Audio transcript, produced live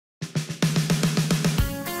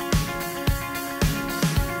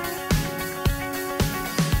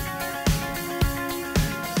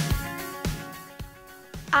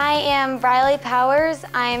I am Brylee Powers.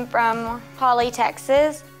 I'm from Holly,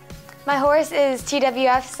 Texas. My horse is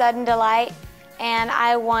TWF Sudden Delight, and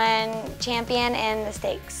I won champion in the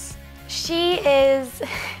stakes. She's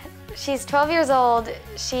 12 years old.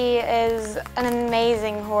 She is an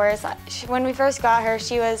amazing horse. When we first got her,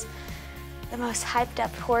 she was the most hyped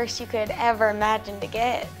up horse you could ever imagine to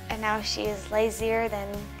get, and now she is lazier than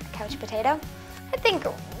a couch potato. I think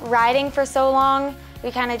riding for so long,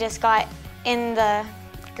 we kind of just got in the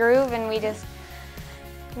groove, and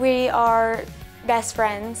we are best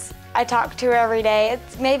friends. I talk to her every day.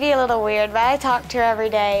 It's maybe a little weird, but I talk to her every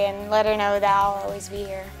day and let her know that I'll always be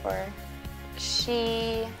here for her.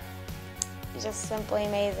 She is just simply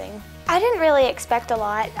amazing. I didn't really expect a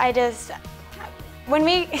lot. When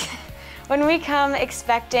we come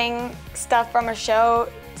expecting stuff from a show,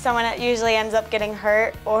 someone usually ends up getting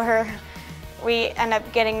hurt, or we end up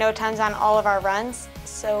getting no times on all of our runs.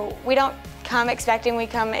 So we don't come expecting, we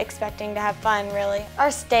come expecting to have fun, really.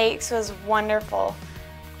 Our stakes was wonderful.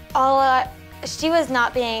 She was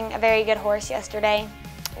not being a very good horse yesterday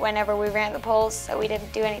whenever we ran the poles, so we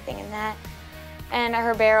didn't do anything in that. And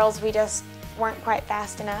her barrels, we just weren't quite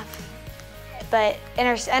fast enough. But in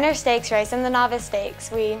her stakes race, in the novice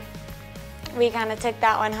stakes, we kind of took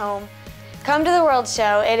that one home. Come to the World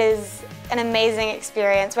Show. It is an amazing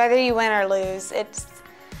experience, whether you win or lose. It's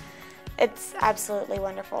absolutely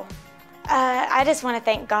wonderful. I just want to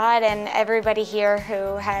thank God and everybody here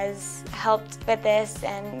who has helped with this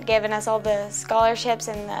and given us all the scholarships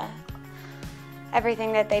and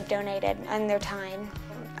everything that they've donated and their time.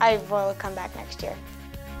 I will come back next year.